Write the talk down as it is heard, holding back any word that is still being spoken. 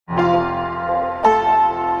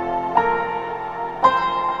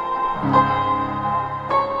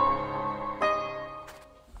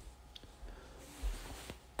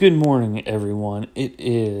Good morning, everyone. It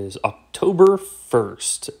is October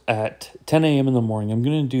 1st at 10 a.m. in the morning. I'm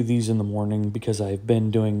going to do these in the morning because I've been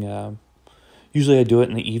doing, usually I do it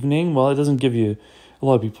in the evening. Well, it doesn't give you, a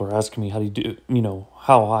lot of people are asking me how do you do,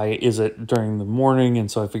 how high is it during the morning? And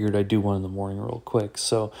so I figured I'd do one in the morning real quick.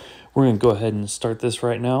 So we're going to go ahead and start this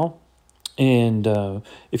right now. And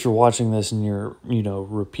if you're watching this and you're,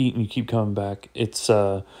 repeat and you keep coming back, it's,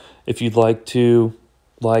 if you'd like to,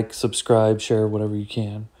 subscribe, share, whatever you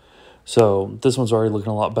can. So this one's already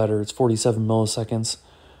looking a lot better. It's 47 milliseconds,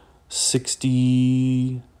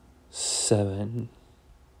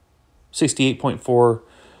 68.4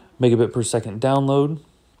 megabit per second download.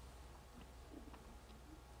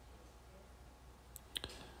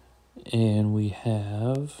 And we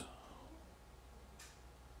have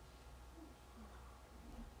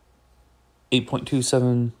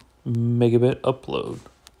 8.27 megabit upload.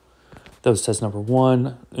 That was test number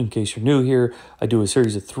 1. In case you're new here, I do a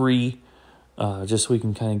series of 3, just so we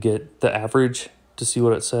can kind of get the average to see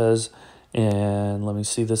what it says. And let me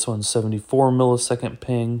see, this one's 74 millisecond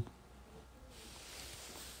ping.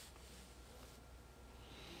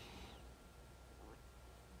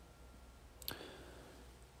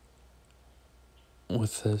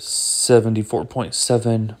 With a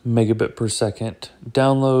 74.7 megabit per second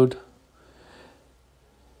download.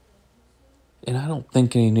 And I don't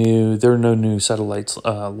think there are no new satellites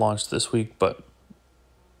launched this week, but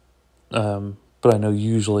I know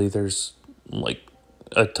usually there's like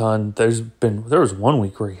a ton. There was 1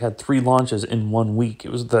 week where he had 3 launches in 1 week.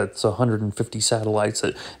 That's 150 satellites.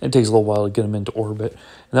 It takes a little while to get them into orbit.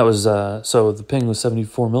 And that was, so the ping was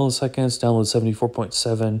 74 milliseconds, download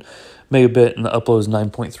 74.7 megabit, and the upload is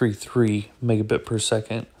 9.33 megabit per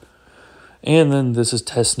second. And then this is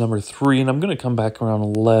test number 3, and I'm going to come back around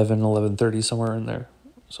 11:30, somewhere in there.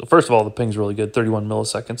 So first of all, the ping's really good, 31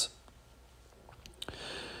 milliseconds.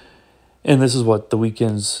 And this is what the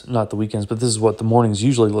weekends, not the weekends, but this is what the mornings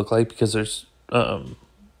usually look like, because there's,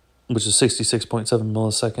 which is 66.7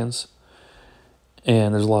 milliseconds.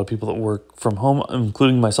 And there's a lot of people that work from home,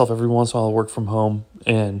 including myself. Every once in a while I work from home,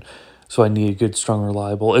 and so I need a good, strong,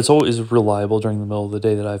 reliable. It's always reliable during the middle of the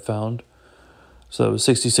day that I've found. So it was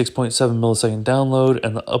 66.7 millisecond download,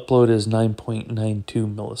 and the upload is 9.92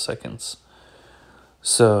 milliseconds.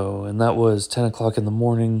 So, and that was 10 o'clock in the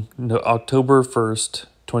morning, October 1st,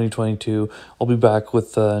 2022. I'll be back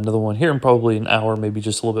with another one here in probably an hour, maybe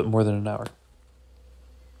just a little bit more than an hour.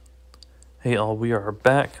 Hey all, we are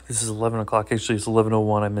back. This is 11 o'clock. Actually, it's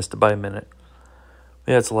 11:01. I missed it by a minute.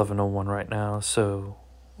 Yeah, it's 11:01 right now, so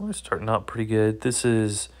we're starting out pretty good. This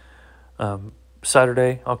is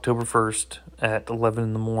Saturday, October 1st at 11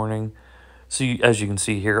 in the morning. So as you can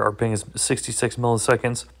see here, our ping is 66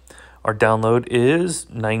 milliseconds. Our download is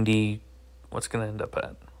 90, what's going to end up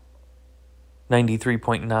at?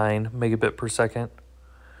 93.9 megabit per second.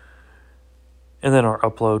 And then our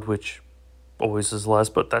upload, which always is less,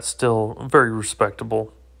 but that's still very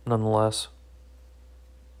respectable nonetheless.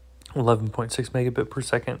 11.6 megabit per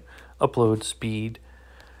second upload speed.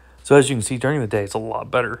 So as you can see, during the day, it's a lot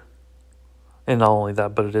better. And not only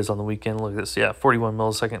that, but it is on the weekend. Look at this. Yeah, 41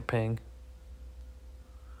 millisecond ping.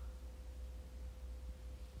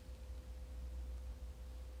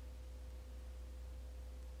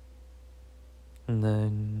 And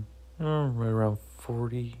then right around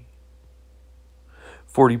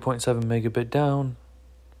 40.7 megabit down.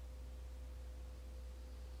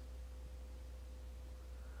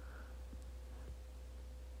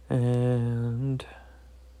 And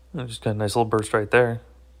I just got a nice little burst right there.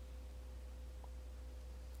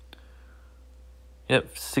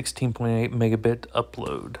 Yep, 16.8 megabit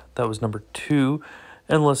upload. That was number 2.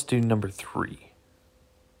 And let's do number 3.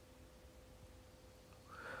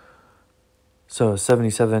 So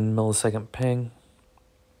 77 millisecond ping.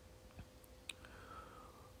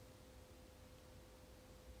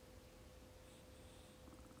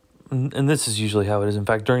 And this is usually how it is. In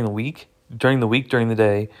fact, during the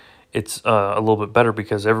day, it's a little bit better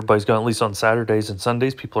because everybody's gone, at least on Saturdays and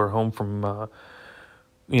Sundays, people are home from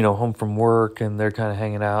home from work, and they're kind of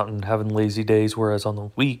hanging out and having lazy days. Whereas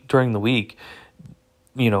during the week,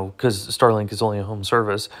 because StarLink is only a home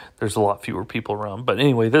service, there's a lot fewer people around. But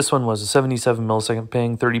anyway, this one was a 77 millisecond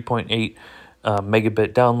ping, 30.8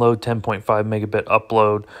 megabit download, 10.5 megabit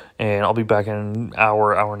upload, and I'll be back in an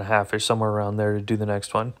hour and a half-ish, somewhere around there, to do the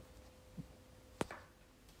next one.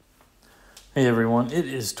 Hey everyone, it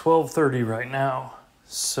is 12:30 right now,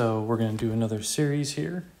 so we're going to do another series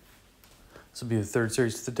here. This will be the 3rd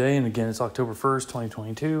series of the day, and again, it's October 1st,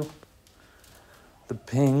 2022. The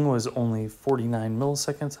ping was only 49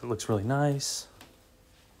 milliseconds. It looks really nice.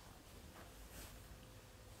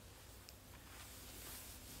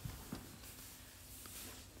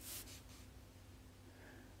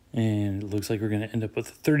 And it looks like we're going to end up with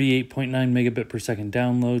a 38.9 megabit per second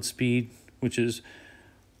download speed, which is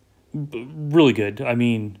really good. I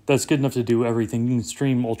mean, that's good enough to do everything. You can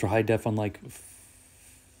stream ultra high def on like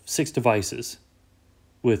 6 devices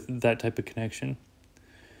with that type of connection.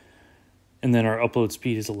 And then our upload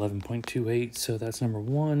speed is 11.28, so that's number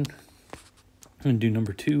 1. I'm going to do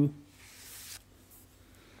number 2.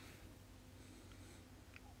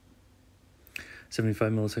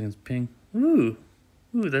 "75 milliseconds ping." Ooh,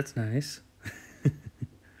 that's nice.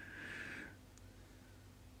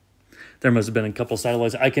 There must have been a couple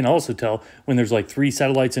satellites. I can also tell when there's like 3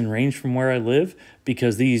 satellites in range from where I live,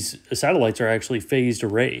 because these satellites are actually phased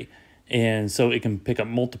array. And so it can pick up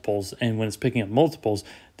multiples. And when it's picking up multiples,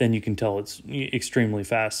 then you can tell it's extremely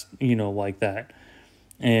fast, like that.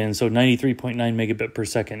 And so 93.9 megabit per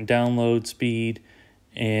second download speed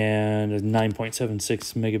and a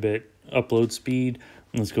 9.76 megabit upload speed.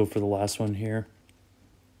 Let's go for the last one here.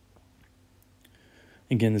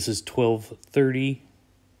 Again, this is 12:30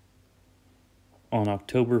 on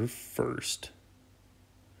October 1st.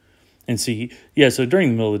 And see, yeah, so during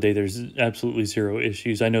the middle of the day, there's absolutely 0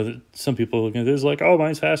 issues. I know that some people are looking at this like, oh,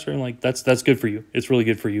 mine's faster. And like, that's good for you. It's really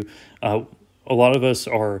good for you. A lot of us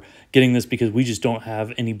are getting this because we just don't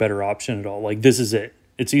have any better option at all. Like, this is it.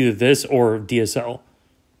 It's either this or DSL.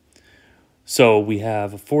 So we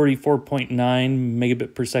have a 44.9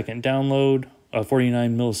 megabit per second download, a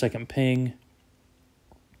 49 millisecond ping,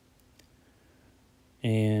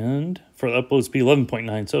 and for the upload speed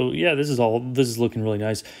 11.9. So yeah, this is looking really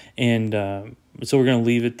nice. And so we're going to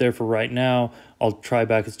leave it there for right now. I'll try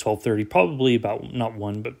back at 12:30, probably about not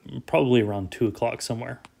 1, but probably around 2 o'clock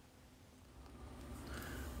somewhere.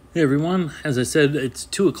 Hey everyone, as I said, it's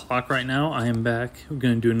 2 o'clock right now. I am back. We're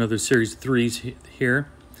going to do another series of 3s here.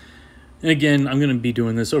 And again, I'm going to be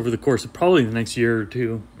doing this over the course of probably the next year or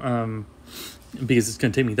 2, because it's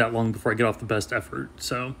going to take me that long before I get off the best effort.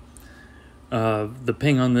 So the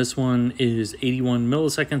ping on this one is 81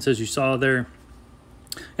 milliseconds, as you saw there.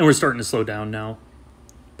 And we're starting to slow down now.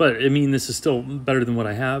 But, I mean, this is still better than what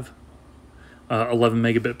I have. 11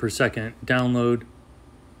 megabit per second download.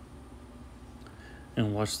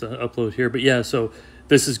 And watch the upload here. But, yeah, so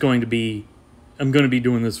this is going to be... I'm going to be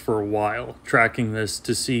doing this for a while, tracking this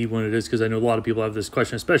to see when it is, because I know a lot of people have this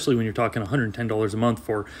question, especially when you're talking $110 a month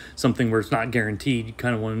for something where it's not guaranteed. You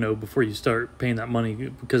kind of want to know before you start paying that money,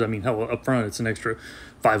 because, I mean, hell, up front, it's an extra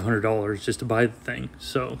 $500 just to buy the thing.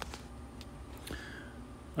 So,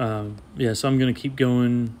 yeah, so I'm going to keep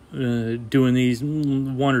going, doing these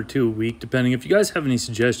 1 or 2 a week, depending. If you guys have any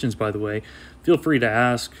suggestions, by the way, feel free to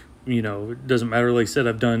ask. It doesn't matter. Like I said,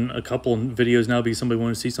 I've done a couple videos now because somebody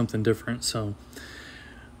wanted to see something different. So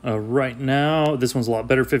right now, this one's a lot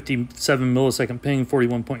better. 57 millisecond ping,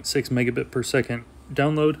 41.6 megabit per second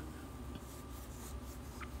download.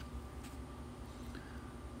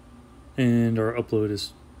 And our upload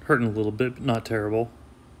is hurting a little bit, but not terrible.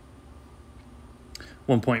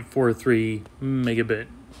 1.43 megabit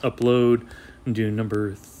upload. I'm doing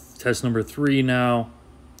test number 3 now.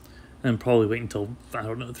 And probably wait until, I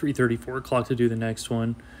don't know, 3:30, 4 o'clock to do the next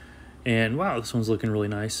one. And wow, this one's looking really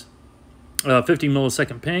nice. 50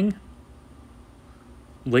 millisecond ping.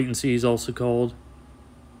 Latency is also called.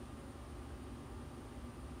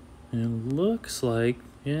 And looks like,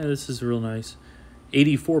 yeah, this is real nice.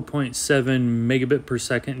 84.7 megabit per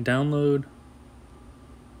second download.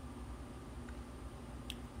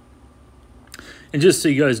 And just so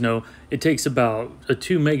you guys know, it takes about a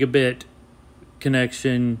 2 megabit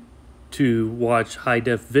connection to watch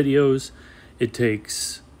high-def videos. It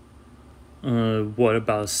takes, about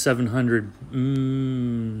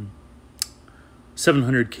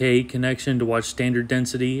 700K connection to watch standard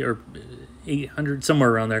density, or 800, somewhere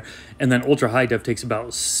around there. And then ultra-high-def takes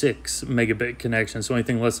about 6 megabit connection. So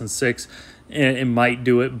anything less than 6, it might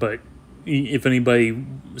do it, but if anybody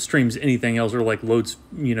streams anything else or like loads,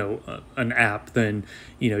 an app, then,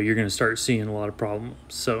 you're going to start seeing a lot of problems.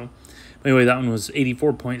 So anyway, that one was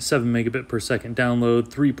 84.7 megabit per second download,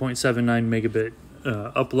 3.79 megabit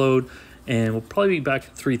upload, and we'll probably be back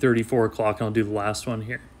at 3:30, 4 o'clock, and I'll do the last one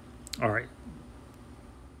here. All right.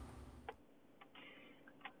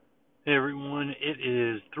 Hey everyone, it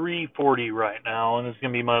is 3:40 right now, and it's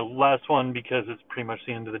going to be my last one because it's pretty much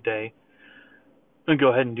the end of the day. I'm going to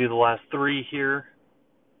go ahead and do the last 3 here.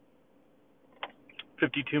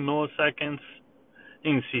 52 milliseconds.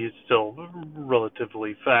 You can see it's still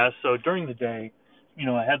relatively fast. So during the day,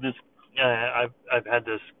 I had this, I've had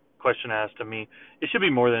this question asked of me. It should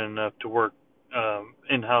be more than enough to work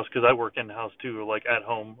in-house, because I work in-house too, like at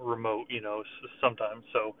home, remote, sometimes.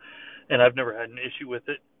 So, and I've never had an issue with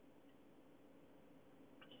it.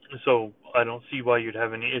 So I don't see why you'd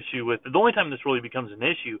have any issue with it. The only time this really becomes an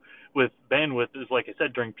issue with bandwidth is, like I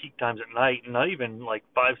said, during peak times at night, and not even like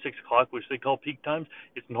 5, 6 o'clock, which they call peak times.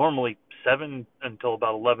 It's normally 7 until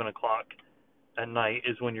about 11 o'clock at night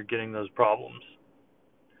is when you're getting those problems.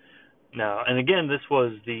 Now, and again, this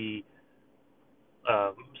was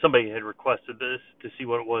somebody had requested this to see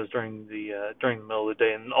what it was during the middle of the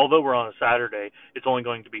day, and although we're on a Saturday, it's only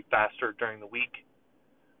going to be faster during the week.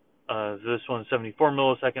 This one's 74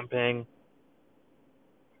 millisecond ping,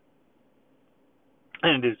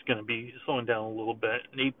 and it's going to be slowing down a little bit.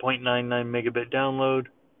 An 8.99 megabit download.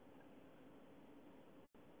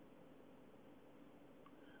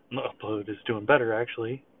 The upload is doing better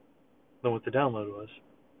actually than what the download was.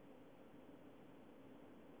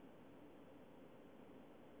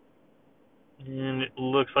 And it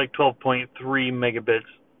looks like 12.3 megabits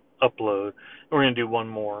upload. We're going to do one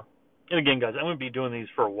more. And again, guys, I'm going to be doing these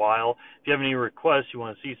for a while. If you have any requests, you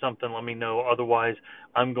want to see something, let me know. Otherwise,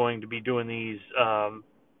 I'm going to be doing these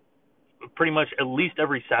pretty much at least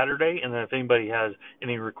every Saturday. And then if anybody has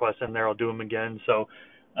any requests in there, I'll do them again. So,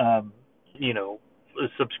 you know,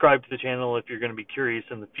 subscribe to the channel if you're going to be curious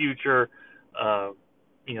in the future.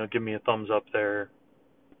 You know, give me a thumbs up there,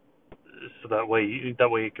 so that way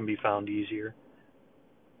it can be found easier.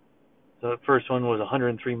 The first one was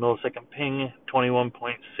 103 millisecond ping,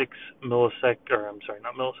 21.6 megabit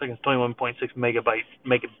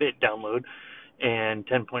download, and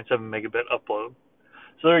 10.7 megabit upload.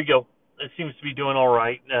 So there you go. It seems to be doing all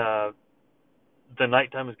right. The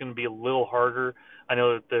nighttime is going to be a little harder. I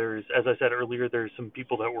know that there's, as I said earlier, there's some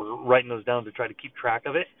people that were writing those down to try to keep track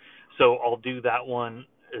of it. So I'll do that one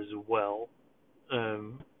as well.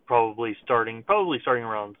 Probably starting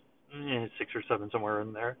around 6 or 7, somewhere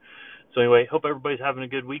in there. So anyway, hope everybody's having a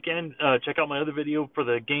good weekend. Check out my other video for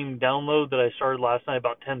the game download that I started last night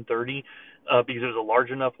about 10:30, because it was a large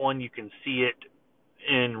enough one. You can see it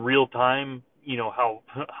in real time. You know how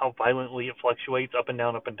violently it fluctuates up and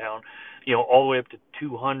down, you know, all the way up to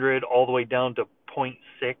 200, all the way down to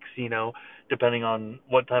 0.6, you know, depending on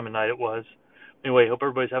what time of night it was. Anyway, hope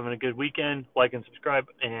everybody's having a good weekend. Like and subscribe,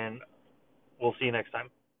 and we'll see you next time.